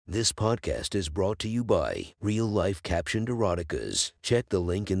This podcast is brought to you by Real Life Captioned Eroticas. Check the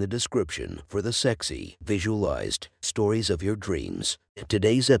link in the description for the sexy, visualized stories of your dreams.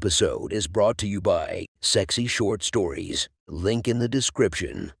 Today's episode is brought to you by Sexy Short Stories. Link in the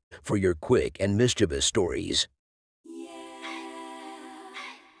description for your quick and mischievous stories.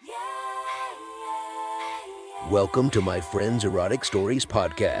 Welcome to my friend's Erotic Stories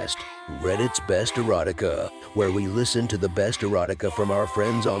podcast, Reddit's Best Erotica, where we listen to the best erotica from our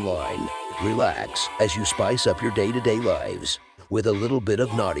friends online. Relax as you spice up your day-to-day lives with a little bit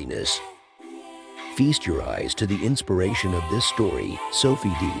of naughtiness. Feast your eyes to the inspiration of this story,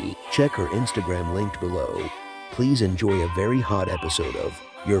 Sophie D. Check her Instagram linked below. Please enjoy a very hot episode of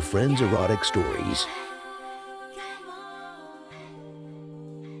Your Friend's Erotic Stories.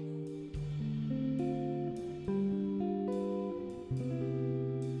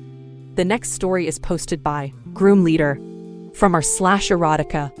 The next story is posted by Groom Leader from our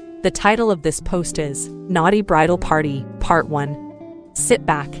 /erotica. The title of this post is Naughty Bridal Party, Part 1. Sit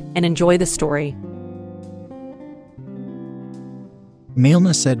back and enjoy the story.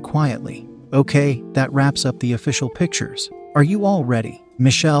 Mailna said quietly, "Okay, that wraps up the official pictures. Are you all ready?"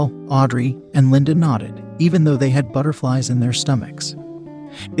 Michelle, Audrey, and Linda nodded, even though they had butterflies in their stomachs.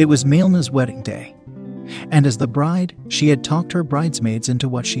 It was Mailna's wedding day. And as the bride, she had talked her bridesmaids into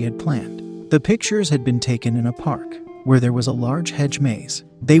what she had planned. The pictures had been taken in a park, where there was a large hedge maze.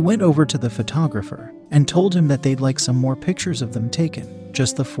 They went over to the photographer and told him that they'd like some more pictures of them taken,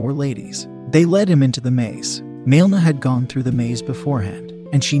 just the four ladies. They led him into the maze. Mailna had gone through the maze beforehand,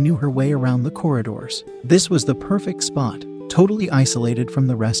 and she knew her way around the corridors. This was the perfect spot, totally isolated from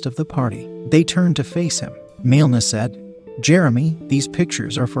the rest of the party. They turned to face him. Mailna said, "Jeremy, these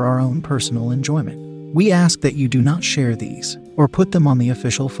pictures are for our own personal enjoyment. We ask that you do not share these or put them on the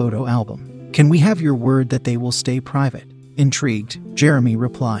official photo album. Can we have your word that they will stay private?" Intrigued, Jeremy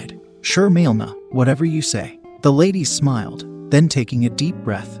replied, "Sure, Mailna, whatever you say." The ladies smiled, then taking a deep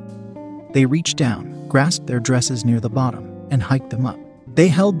breath, they reached down, grasped their dresses near the bottom, and hiked them up. They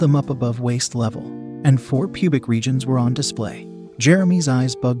held them up above waist level, and 4 pubic regions were on display. Jeremy's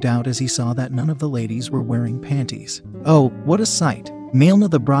eyes bugged out as he saw that none of the ladies were wearing panties. Oh, what a sight! Mailna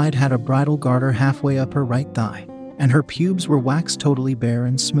the bride had a bridal garter halfway up her right thigh, and her pubes were waxed totally bare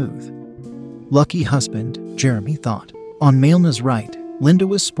and smooth. Lucky husband, Jeremy thought. On Mailna's right, Linda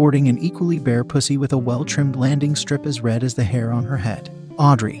was sporting an equally bare pussy with a well-trimmed landing strip as red as the hair on her head.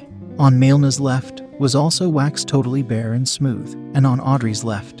 Audrey, on Mailna's left, was also waxed totally bare and smooth, and on Audrey's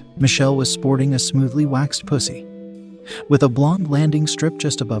left, Michelle was sporting a smoothly waxed pussy with a blonde landing strip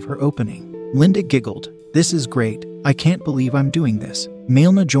just above her opening. Linda giggled, "This is great. I can't believe I'm doing this."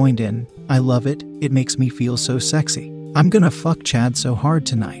 Mailna joined in, "I love it. It makes me feel so sexy. I'm gonna fuck Chad so hard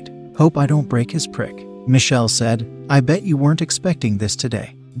tonight. Hope I don't break his prick." Michelle said, "I bet you weren't expecting this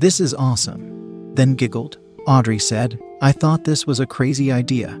today. This is awesome." Then giggled. Audrey said, "I thought this was a crazy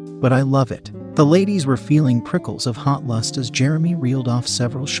idea, but I love it." The ladies were feeling prickles of hot lust as Jeremy reeled off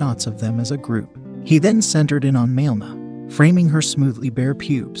several shots of them as a group. He then centered in on Mailna, framing her smoothly bare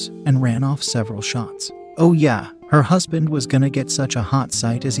pubes, and ran off several shots. Oh yeah, her husband was gonna get such a hot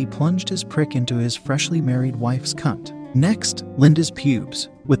sight as he plunged his prick into his freshly married wife's cunt. Next, Linda's pubes,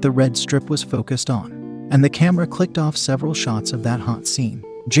 with the red strip, was focused on, and the camera clicked off several shots of that hot scene.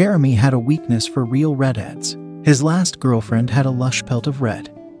 Jeremy had a weakness for real redheads. His last girlfriend had a lush pelt of red,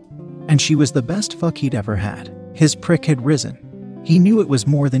 and she was the best fuck he'd ever had. His prick had risen. He knew it was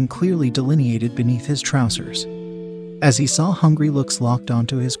more than clearly delineated beneath his trousers. As he saw hungry looks locked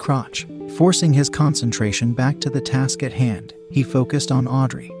onto his crotch, forcing his concentration back to the task at hand, he focused on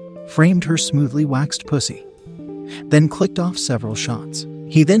Audrey, framed her smoothly waxed pussy, then clicked off several shots.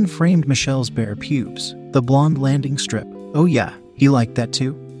 He then framed Michelle's bare pubes, the blonde landing strip. Oh yeah, he liked that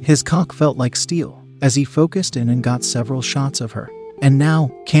too. His cock felt like steel as he focused in and got several shots of her. And now,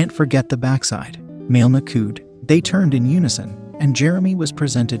 can't forget the backside. Mailna cooed. They turned in unison, and Jeremy was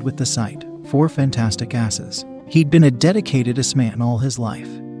presented with the sight, 4 fantastic asses. He'd been a dedicated ass man all his life,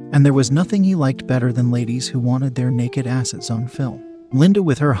 and there was nothing he liked better than ladies who wanted their naked asses on film. Linda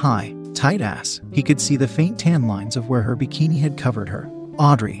with her high, tight ass, he could see the faint tan lines of where her bikini had covered her.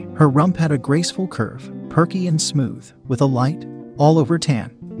 Audrey, her rump had a graceful curve, perky and smooth, with a light, all-over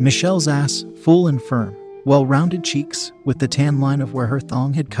tan. Michelle's ass, full and firm, well-rounded cheeks, with the tan line of where her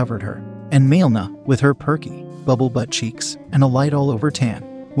thong had covered her. And Mailna, with her perky, bubble butt cheeks, and a light all-over tan.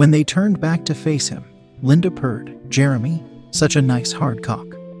 When they turned back to face him, Linda purred, "Jeremy, such a nice hard cock.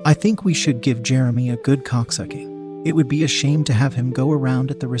 I think we should give Jeremy a good cocksucking. It would be a shame to have him go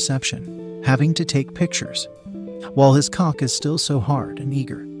around at the reception, having to take pictures, while his cock is still so hard and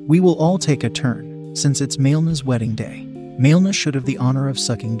eager. We will all take a turn, since it's Mailna's wedding day." Maelna should have the honor of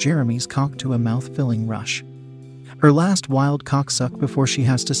sucking Jeremy's cock to a mouth-filling rush. Her last wild cock suck before she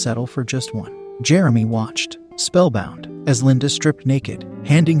has to settle for just one. Jeremy watched, spellbound, as Linda stripped naked,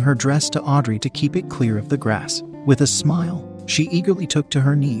 handing her dress to Audrey to keep it clear of the grass. With a smile, she eagerly took to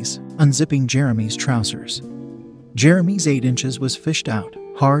her knees, unzipping Jeremy's trousers. Jeremy's 8 inches was fished out,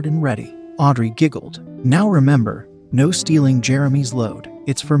 hard and ready. Audrey giggled. Now remember, no stealing Jeremy's load.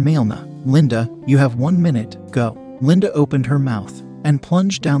 It's for Maelna. Linda, you have 1 minute, go. Linda opened her mouth and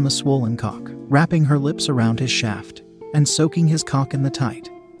plunged down the swollen cock, wrapping her lips around his shaft and soaking his cock in the tight,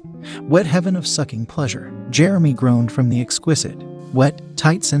 wet heaven of sucking pleasure. Jeremy groaned from the exquisite, wet,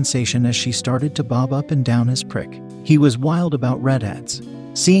 tight sensation as she started to bob up and down his prick. He was wild about redheads,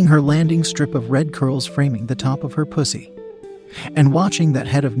 seeing her landing strip of red curls framing the top of her pussy, and watching that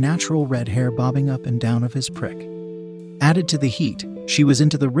head of natural red hair bobbing up and down of his prick. Added to the heat, she was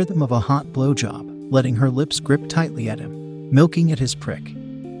into the rhythm of a hot blowjob, letting her lips grip tightly at him, milking at his prick.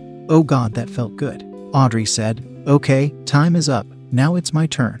 Oh God, that felt good. Audrey said, "Okay, time is up, now it's my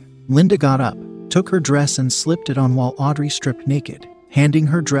turn." Linda got up, took her dress and slipped it on while Audrey stripped naked, handing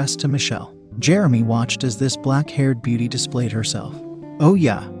her dress to Michelle. Jeremy watched as this black-haired beauty displayed herself. Oh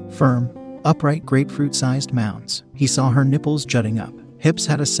yeah, firm, upright grapefruit-sized mounds. He saw her nipples jutting up, hips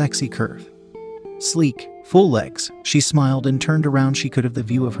had a sexy curve. Sleek, full legs. She smiled and turned around. She could have the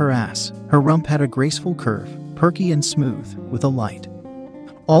view of her ass. Her rump had a graceful curve, perky and smooth, with a light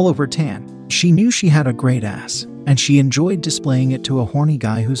all over tan. She knew she had a great ass, and she enjoyed displaying it to a horny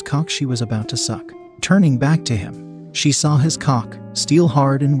guy whose cock she was about to suck. Turning back to him, she saw his cock, steel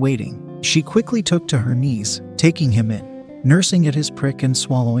hard and waiting. She quickly took to her knees, taking him in, nursing at his prick and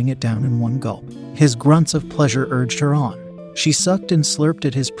swallowing it down in one gulp. His grunts of pleasure urged her on. She sucked and slurped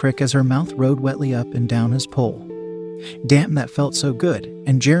at his prick as her mouth rode wetly up and down his pole. Damn, that felt so good,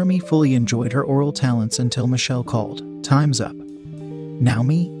 and Jeremy fully enjoyed her oral talents until Michelle called, "Time's up." "Now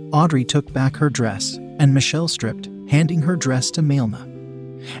me?" Audrey took back her dress, and Michelle stripped, handing her dress to Maelna.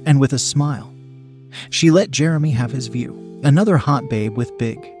 And with a smile, she let Jeremy have his view. Another hot babe with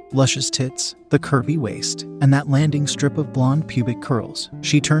big, luscious tits, the curvy waist, and that landing strip of blonde pubic curls.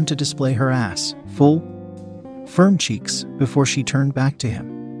 She turned to display her ass, full, firm cheeks, before she turned back to him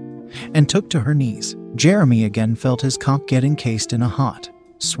and took to her knees. Jeremy again felt his cock get encased in a hot,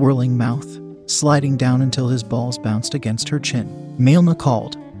 swirling mouth, sliding down until his balls bounced against her chin. Maelna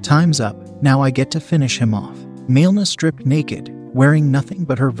called, "Time's up, now I get to finish him off." Maelna stripped naked, wearing nothing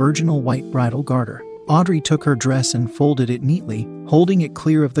but her virginal white bridal garter. Audrey took her dress and folded it neatly, holding it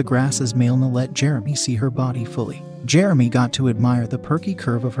clear of the grass as Maelna let Jeremy see her body fully. Jeremy got to admire the perky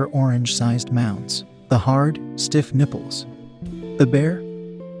curve of her orange-sized mounds, the hard, stiff nipples, the bare,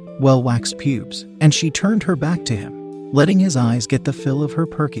 well-waxed pubes, and she turned her back to him, letting his eyes get the fill of her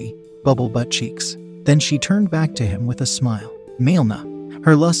perky, bubble-butt cheeks. Then she turned back to him with a smile. Maelna,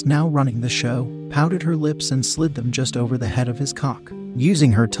 her lust now running the show, pouted her lips and slid them just over the head of his cock.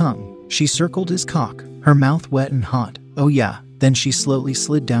 Using her tongue, she circled his cock, her mouth wet and hot. Oh yeah. Then she slowly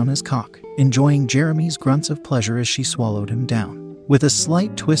slid down his cock, enjoying Jeremy's grunts of pleasure as she swallowed him down. With a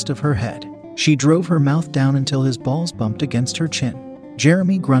slight twist of her head, she drove her mouth down until his balls bumped against her chin.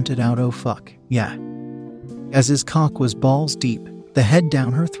 Jeremy grunted out, "Oh fuck, yeah," as his cock was balls deep, the head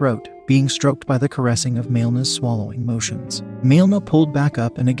down her throat, being stroked by the caressing of Maelna's swallowing motions. Maelna pulled back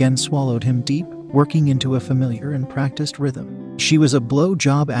up and again swallowed him deep, working into a familiar and practiced rhythm. She was a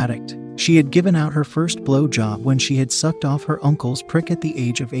blow-job addict. She had given out her first blow-job when she had sucked off her uncle's prick at the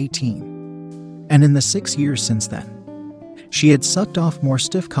age of 18. And in the 6 years since then, she had sucked off more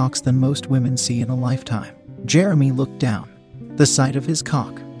stiff cocks than most women see in a lifetime. Jeremy looked down. The sight of his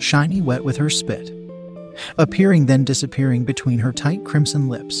cock, shiny wet with her spit, appearing then disappearing between her tight crimson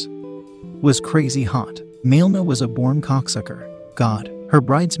lips, was crazy hot. Maelna was a born cocksucker. God, her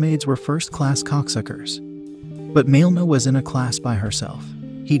bridesmaids were first-class cocksuckers. But Maelna was in a class by herself.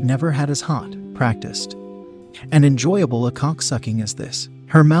 He'd never had as hot, practiced, and enjoyable a cocksucking as this.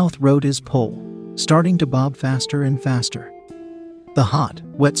 Her mouth rode his pole, starting to bob faster and faster. The hot,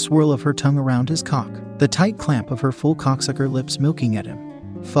 wet swirl of her tongue around his cock, the tight clamp of her full cocksucker lips milking at him.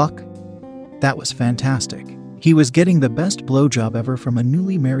 Fuck. That was fantastic. He was getting the best blowjob ever from a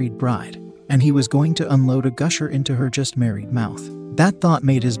newly married bride, and he was going to unload a gusher into her just married mouth. That thought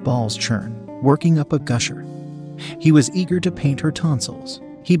made his balls churn, working up a gusher. He was eager to paint her tonsils.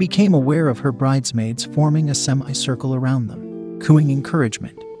 He became aware of her bridesmaids forming a semicircle around them, cooing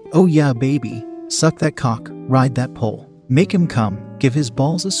encouragement. "Oh yeah, baby, suck that cock, ride that pole. Make him come, give his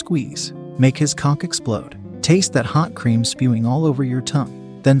balls a squeeze, make his cock explode. Taste that hot cream spewing all over your tongue,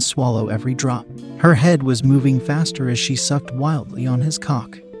 then swallow every drop." Her head was moving faster as she sucked wildly on his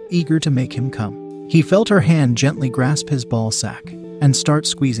cock, eager to make him come. He felt her hand gently grasp his ball sack and start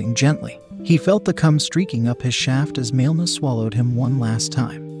squeezing gently. He felt the cum streaking up his shaft as Maelna swallowed him one last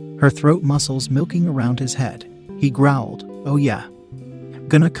time, her throat muscles milking around his head. He growled, "Oh yeah.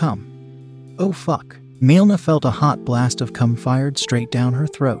 Gonna come. Oh fuck." Maelna felt a hot blast of cum fired straight down her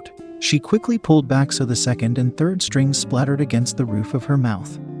throat. She quickly pulled back so the second and third strings splattered against the roof of her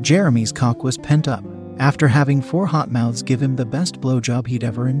mouth. Jeremy's cock was pent up. After having 4 hot mouths give him the best blowjob he'd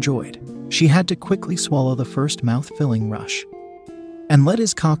ever enjoyed, she had to quickly swallow the first mouth-filling rush and let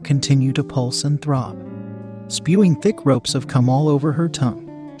his cock continue to pulse and throb, spewing thick ropes of cum all over her tongue.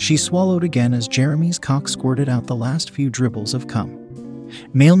 She swallowed again as Jeremy's cock squirted out the last few dribbles of cum.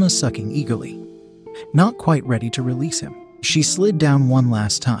 Maelna sucking eagerly, not quite ready to release him. She slid down one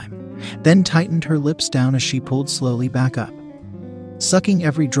last time, then tightened her lips down as she pulled slowly back up, sucking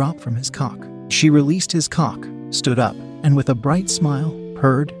every drop from his cock. She released his cock, stood up, and with a bright smile,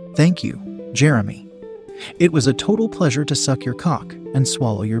 purred, "Thank you, Jeremy. It was a total pleasure to suck your cock and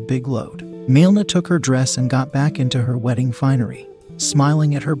swallow your big load." Maelna took her dress and got back into her wedding finery.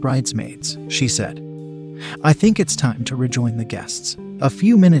 Smiling at her bridesmaids, she said, "I think it's time to rejoin the guests." A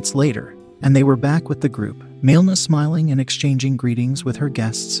few minutes later, and they were back with the group, Maelna smiling and exchanging greetings with her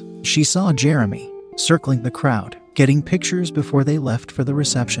guests. She saw Jeremy circling the crowd, getting pictures before they left for the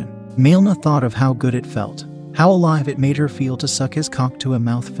reception. Maelna thought of how good it felt, how alive it made her feel to suck his cock to a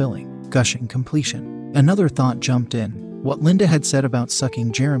mouth-filling, gushing completion. Another thought jumped in, what Linda had said about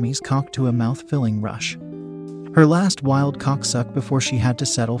sucking Jeremy's cock to a mouth-filling rush. Her last wild cock suck before she had to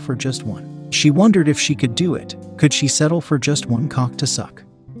settle for just one. She wondered if she could do it. Could she settle for just one cock to suck?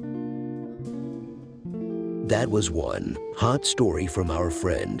 That was one hot story from our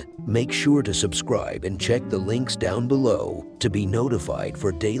friend. Make sure to subscribe and check the links down below to be notified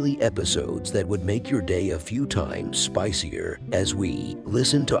for daily episodes that would make your day a few times spicier as we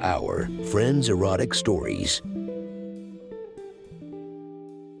listen to our friends' erotic stories.